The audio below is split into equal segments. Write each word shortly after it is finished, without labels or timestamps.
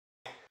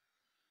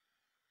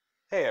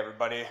Hey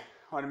everybody,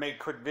 I want to make a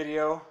quick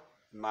video of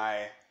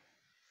my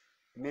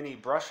mini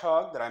brush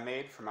hog that I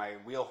made for my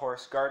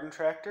Wheelhorse garden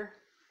tractor.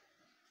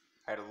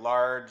 I had a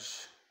large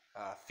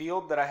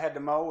field that I had to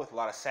mow with a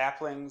lot of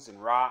saplings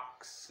and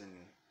rocks and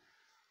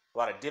a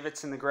lot of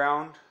divots in the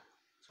ground,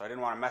 so I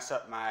didn't want to mess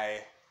up my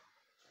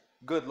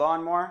good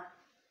lawnmower,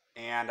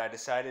 and I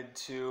decided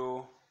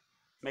to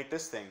make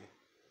this thing.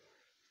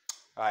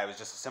 It was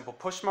just a simple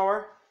push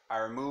mower. I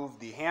removed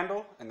the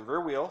handle and the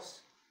rear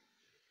wheels,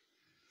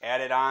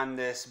 added on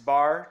this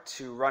bar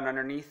to run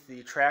underneath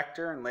the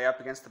tractor and lay up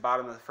against the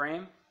bottom of the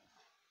frame,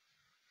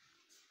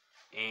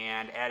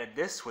 and added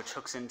this, which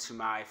hooks into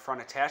my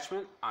front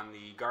attachment on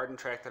the garden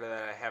tractor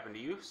that I happen to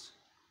use.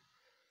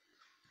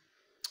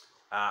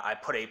 I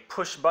put a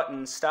push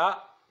button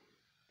stop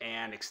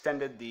and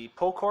extended the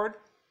pull cord,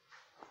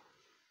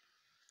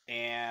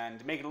 and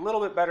to make it a little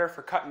bit better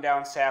for cutting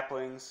down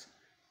saplings,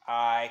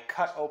 I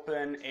cut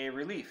open a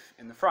relief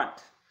in the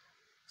front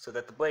so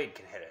that the blade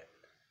can hit it.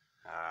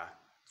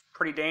 It's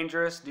pretty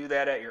dangerous. Do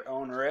that at your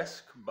own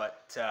risk,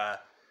 but it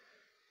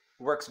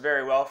works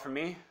very well for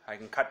me. I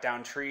can cut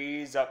down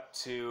trees up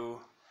to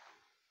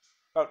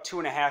about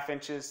 2.5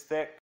 inches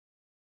thick.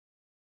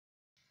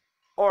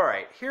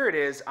 Alright, here it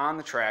is on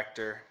the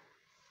tractor.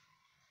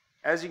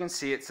 As you can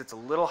see, it sits a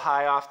little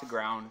high off the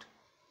ground,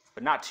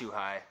 but not too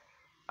high.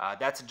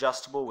 That's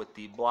adjustable with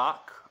the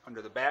block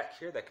under the back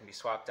here that can be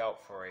swapped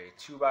out for a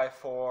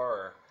 2x4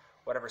 or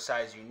whatever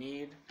size you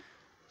need.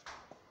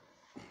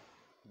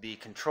 The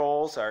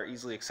controls are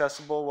easily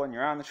accessible when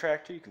you're on the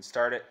tractor. You can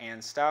start it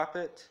and stop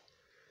it.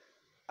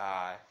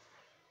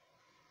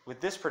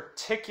 With this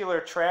particular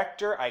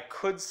tractor, I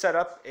could set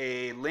up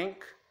a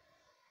link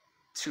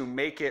to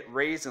make it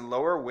raise and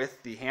lower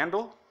with the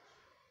handle,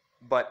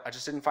 but I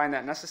just didn't find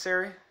that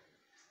necessary.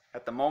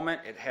 At the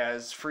moment, it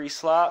has free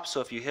slop, so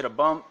if you hit a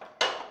bump,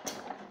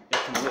 it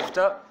can lift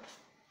up.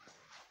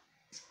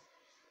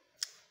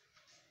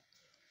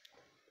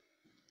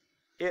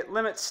 It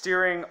limits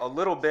steering a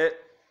little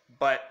bit,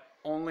 but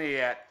only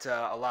at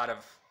a lot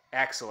of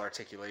axle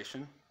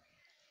articulation.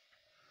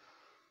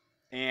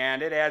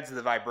 And it adds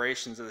the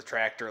vibrations of the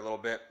tractor a little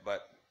bit,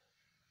 but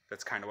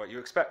that's kind of what you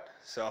expect.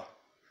 So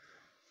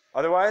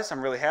otherwise,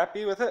 I'm really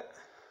happy with it.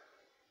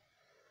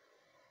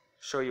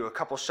 Show you a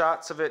couple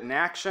shots of it in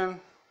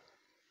action.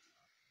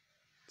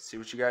 See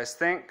what you guys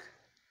think.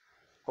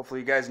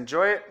 Hopefully you guys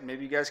enjoy it.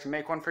 Maybe you guys can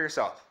make one for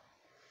yourself.